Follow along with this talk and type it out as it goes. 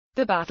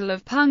The Battle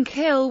of Punk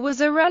Hill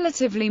was a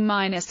relatively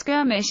minor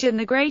skirmish in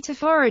the Greater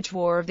Forage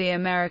War of the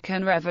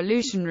American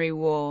Revolutionary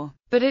War,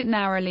 but it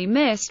narrowly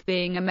missed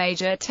being a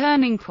major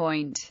turning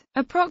point.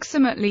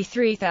 Approximately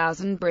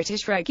 3,000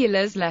 British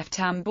regulars left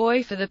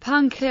Amboy for the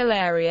Punk Hill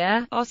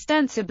area,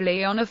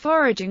 ostensibly on a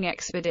foraging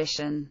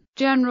expedition.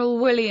 General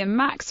William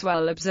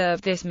Maxwell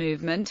observed this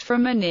movement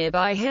from a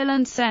nearby hill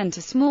and sent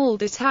a small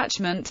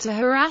detachment to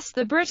harass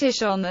the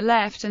British on the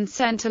left and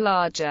sent a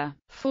larger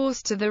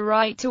force to the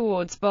right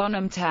towards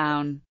Bonham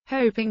Town,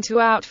 hoping to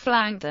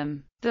outflank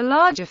them. The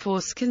larger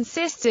force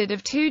consisted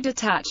of two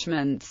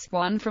detachments,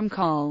 one from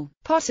Col.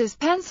 Potter's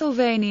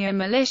Pennsylvania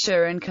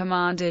militia and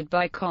commanded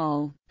by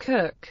Col.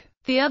 Cook.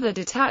 The other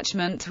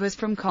detachment was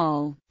from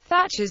Col.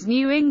 Thatcher's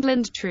New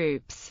England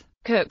troops.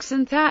 Cook's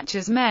and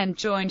Thatcher's men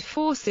joined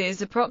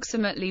forces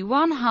approximately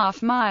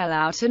 1/2 mile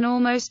out and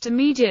almost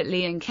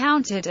immediately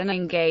encountered and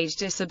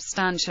engaged a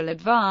substantial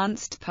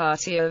advanced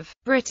party of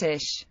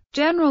British.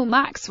 General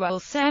Maxwell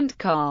sent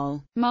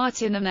Carl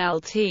Martin and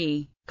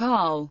Lt.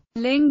 Col.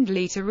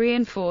 Lindley to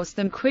reinforce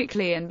them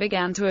quickly and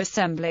began to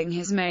assembling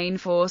his main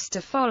force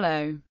to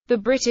follow. The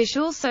British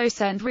also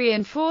sent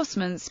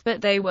reinforcements,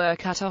 but they were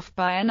cut off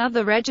by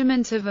another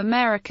regiment of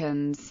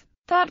Americans.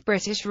 That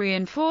British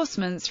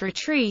reinforcements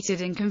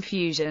retreated in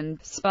confusion,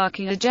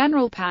 sparking a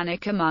general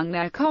panic among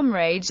their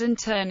comrades and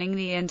turning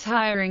the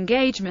entire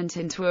engagement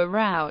into a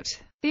rout.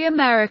 The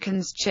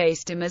Americans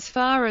chased him as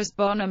far as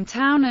Bonham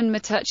Town and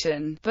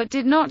Metuchen, but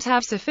did not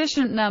have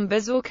sufficient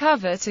numbers or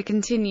cover to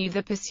continue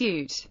the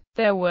pursuit.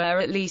 There were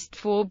at least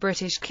 4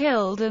 British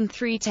killed and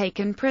 3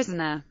 taken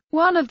prisoner.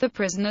 One of the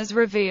prisoners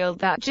revealed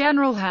that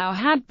General Howe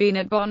had been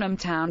at Bonham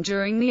Town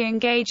during the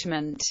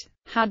engagement.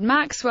 Had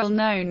Maxwell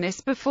known this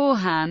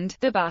beforehand,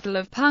 the Battle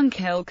of Punk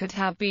Hill could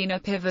have been a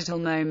pivotal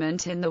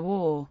moment in the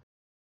war.